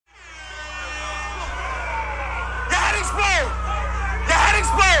explode. Your head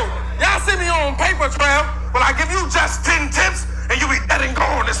explode. Y'all see me on paper trail. Well, I give you just 10 tips and you be dead and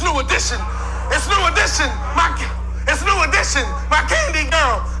gone. It's new edition. It's new edition. It's new edition. My candy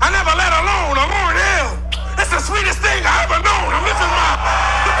girl. I never let her alone. I'm on ill. It's the sweetest thing I ever known. I'm missing my...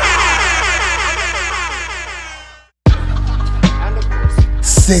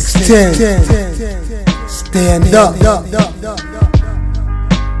 6'10", stand up.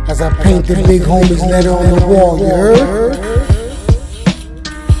 As I paint the big homies letter on the wall, you heard?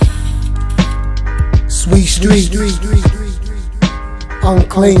 Sweet Street,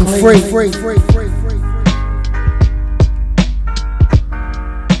 unclaimed freight.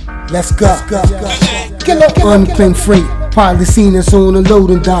 Let's go. Unclaimed freight. Pilot seen us on the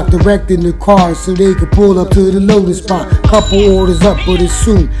loading dock, directing the cars so they could pull up to the loading spot. Couple orders up, but as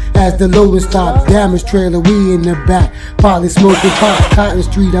soon as the loading stopped, damage trailer, we in the back. Pilot smoking pot, Cotton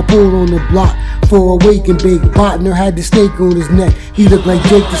Street, I pulled on the block for a wake and bake. Partner had the snake on his neck, he looked like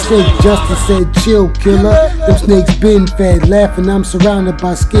Jake the Snake. Justice said, chill, killer. Them snakes been fed, laughing, I'm surrounded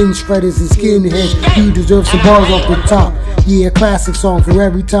by skin shredders and skinheads. You deserve some bars off the top. Yeah, a classic song for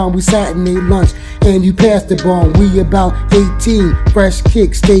every time we sat and ate lunch and you passed the bomb. We about 18, fresh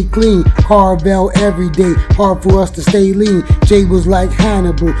kick, stay clean. Carvel every day, hard for us to stay lean. Jay was like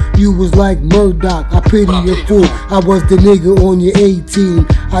Hannibal, you was like Murdoch. I pity your fool, I was the nigga on your A-team.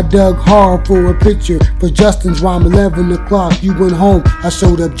 I dug hard for a picture for Justin's rhyme. 11 o'clock, you went home, I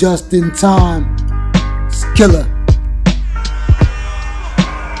showed up just in time. It's killer.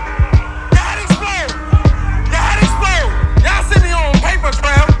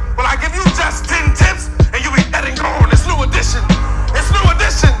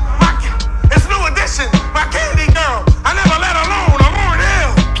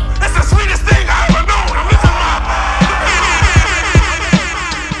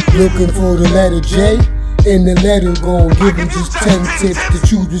 Looking for the letter J, and the letter gon' give him just 10 tips to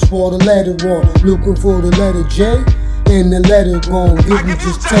choose before the letter wrong. Looking for the letter J, and the letter gon' give him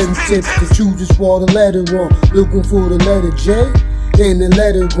just 10 tips to choose before the letter wrong. Looking for the letter J, and the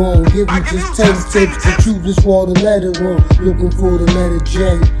letter gon' give him just 10 tips to choose before the letter wrong. Looking for the letter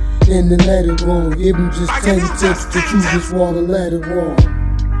J, and the letter gon' give him just 10 tips to choose before the letter wrong.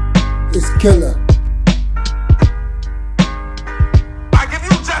 It's killer.